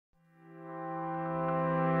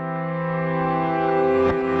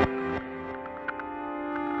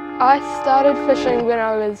I started fishing when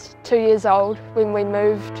I was 2 years old, when we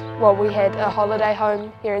moved. Well, we had a holiday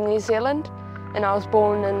home here in New Zealand, and I was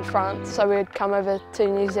born in France, so we'd come over to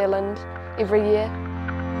New Zealand every year.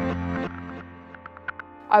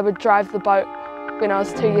 I would drive the boat when I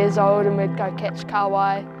was 2 years old, and we'd go catch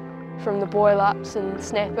kahawai from the boil-ups and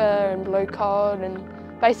snapper and blue cod and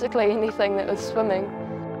basically anything that was swimming.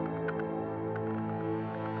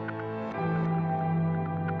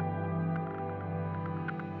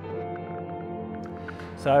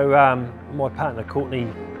 So my partner Courtney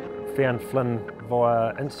found Flynn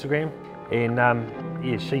via Instagram, and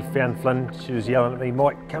yeah, she found Flynn. She was yelling at me,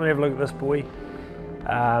 "Mike, come and have a look at this boy."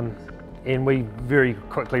 And we very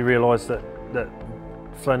quickly realised that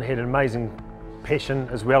Flynn had an amazing passion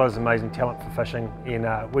as well as amazing talent for fishing, and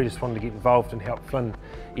we just wanted to get involved and help Flynn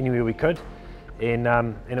anywhere we could. And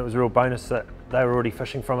it was a real bonus that they were already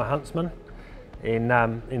fishing from a Huntsman. And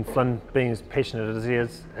Flynn, being as passionate as he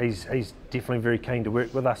is, he's definitely very keen to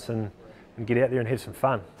work with us and get out there and have some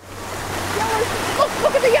fun. Yellowfin!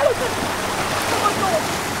 Look at the yellowfin! Oh my God!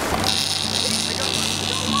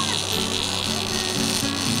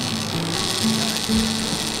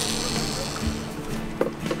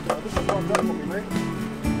 This is what I've done for me, mate.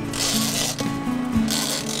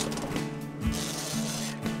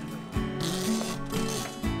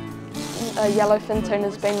 A yellowfin tuna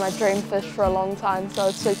has been my dream fish for a long time, so I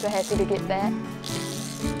was super happy to get that.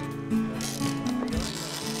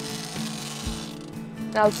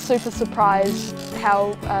 And I was super surprised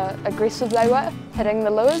how aggressive they were hitting the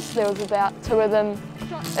lures. There was about 2 of them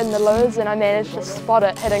in the lures, and I managed to spot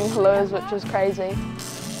it hitting the lures, which was crazy.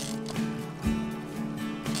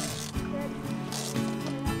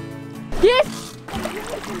 Yes!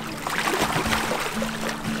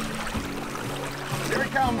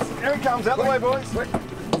 Here he comes, out the way, boys. Quick.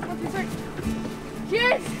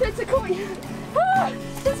 Yes, that's a cool. Ah,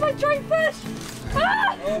 that's my dream fish.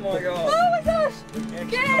 Ah! Oh my God. Oh my gosh.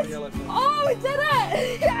 Yes. Oh, we did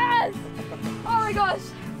it. Yes. Oh my gosh.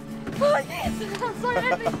 Oh yes, I'm so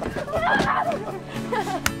happy.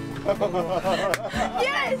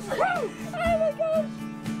 Yes. Oh my gosh.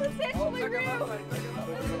 That's actually real.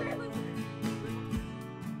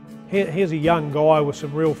 Here's a young guy with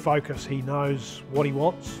some real focus. He knows what he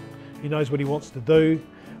wants. He knows what he wants to do,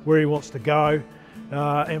 where he wants to go.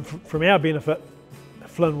 And from our benefit,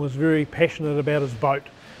 Flynn was very passionate about his boat,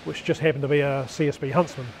 which just happened to be a CSB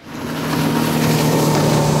Huntsman.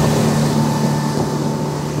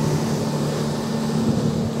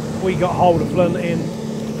 We got hold of Flynn, and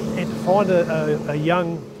to find a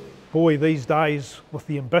young boy these days with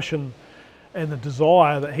the ambition and the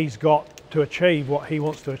desire that he's got to achieve what he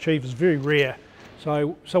wants to achieve is very rare.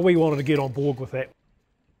 So we wanted to get on board with that.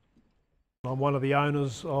 I'm one of the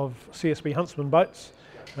owners of CSB Huntsman Boats.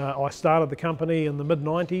 I started the company in the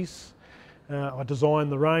mid-90s. I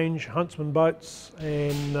designed the range, Huntsman Boats,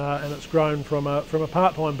 and it's grown from a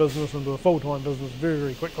part-time business into a full-time business very,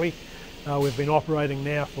 very quickly. We've been operating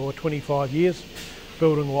now for 25 years,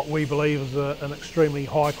 building what we believe is an extremely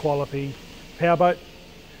high-quality powerboat.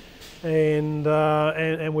 And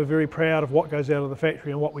we're very proud of what goes out of the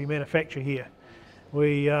factory and what we manufacture here.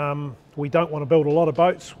 We don't want to build a lot of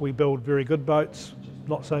boats. We build very good boats,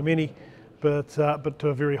 not so many, but to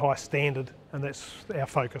a very high standard, and that's our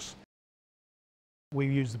focus. We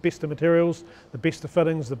use the best of materials, the best of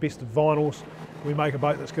fittings, the best of vinyls. We make a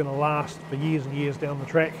boat that's going to last for years and years down the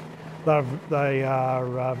track. They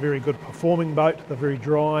are a very good performing boat. They're very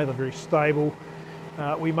dry, they're very stable.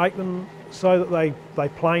 We make them so that they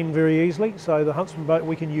plane very easily. So the Huntsman boat,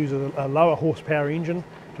 we can use a lower horsepower engine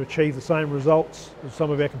to achieve the same results as some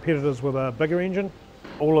of our competitors with a bigger engine.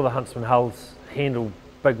 All of the Huntsman hulls handle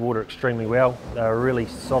big water extremely well. They're a really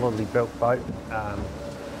solidly built boat.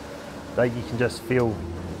 You can just feel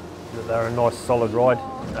that they're a nice solid ride.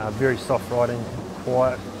 Very soft riding,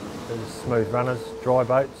 quiet, smooth runners, dry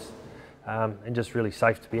boats, and just really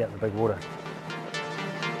safe to be out in the big water.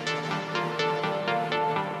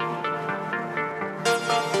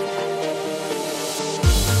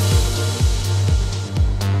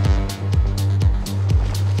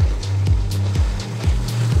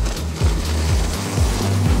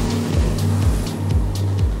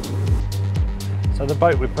 So the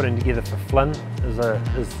boat we're putting together for Flynn is our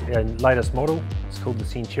latest model. It's called the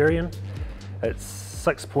Centurion. It's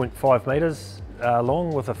 6.5 metres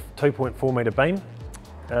long with a 2.4 metre beam,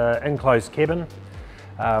 enclosed cabin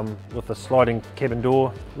with a sliding cabin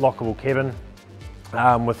door, lockable cabin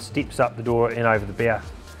with steps up the door and over the bow.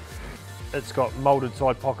 It's got moulded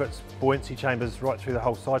side pockets, buoyancy chambers right through the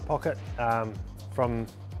whole side pocket, from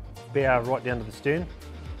bow right down to the stern.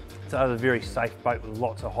 So it's a very safe boat with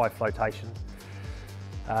lots of high flotation.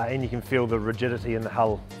 and you can feel the rigidity in the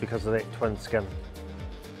hull because of that twin skin.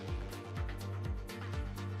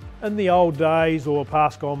 In the old days, or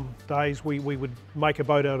past gone days, we would make a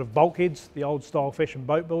boat out of bulkheads, the old style fashion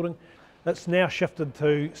boat building. It's now shifted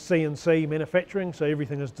to CNC manufacturing, so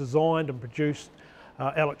everything is designed and produced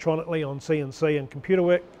electronically on CNC and computer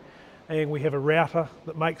work, and we have a router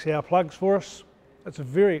that makes our plugs for us. It's a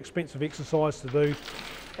very expensive exercise to do,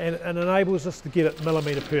 and it enables us to get it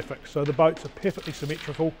millimetre perfect. So the boats are perfectly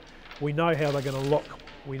symmetrical. We know how they're going to look,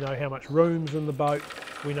 we know how much room's in the boat,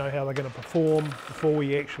 we know how they're going to perform before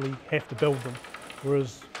we actually have to build them.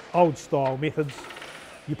 Whereas old style methods,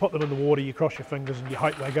 you put them in the water, you cross your fingers and you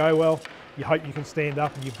hope they go well. You hope you can stand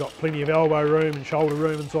up and you've got plenty of elbow room and shoulder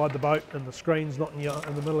room inside the boat and the screen's not in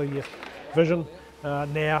the middle of your vision.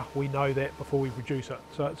 Now we know that before we produce it.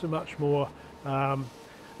 So it's a much more,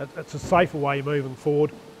 it's a safer way moving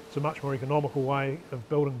forward. It's a much more economical way of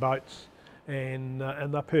building boats, and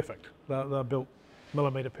they're perfect. They're built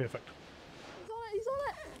millimetre perfect. He's on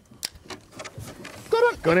it!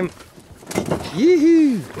 Got it! Got him!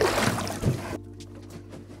 Yee-hoo!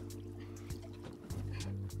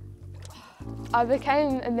 I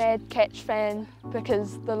became a mad catch fan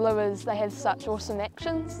because the lures, they have such awesome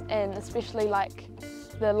actions, and especially like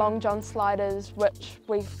the long john sliders, which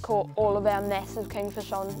we've caught all of our massive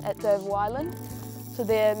kingfish on at D'Urville Island. So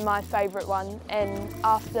they're my favourite one, and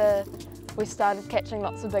after we started catching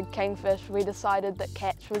lots of big kingfish, we decided that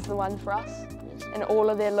catch was the one for us. And all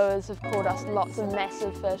of their lures have caught us lots of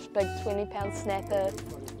massive fish, big 20-pound snapper,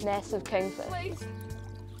 massive kingfish.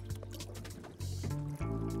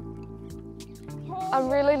 I'm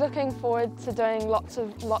really looking forward to doing lots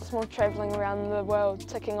more travelling around the world,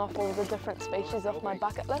 ticking off all the different species off my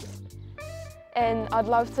bucket list. And I'd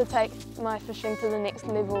love to take my fishing to the next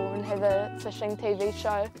level and have a fishing TV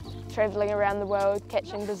show, travelling around the world,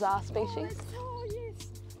 catching bizarre species. Oh yes,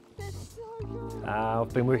 that's so good.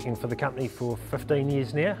 I've been working for the company for 15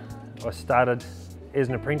 years now. I started as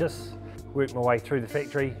an apprentice, worked my way through the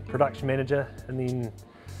factory, production manager, and then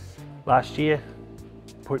last year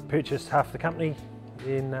purchased half the company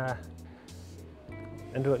and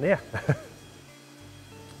into it now.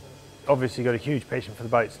 Obviously got a huge passion for the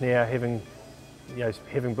boats now, having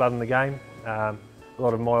blood in the game. A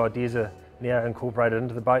lot of my ideas are now incorporated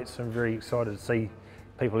into the boats, so I'm very excited to see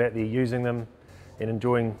people out there using them and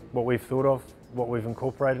enjoying what we've thought of, what we've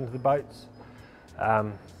incorporated into the boats.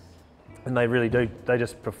 And they really do, they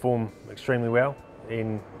just perform extremely well,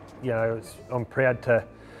 and I'm proud to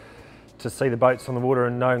see the boats on the water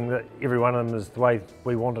and knowing that every one of them is the way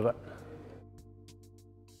we wanted it.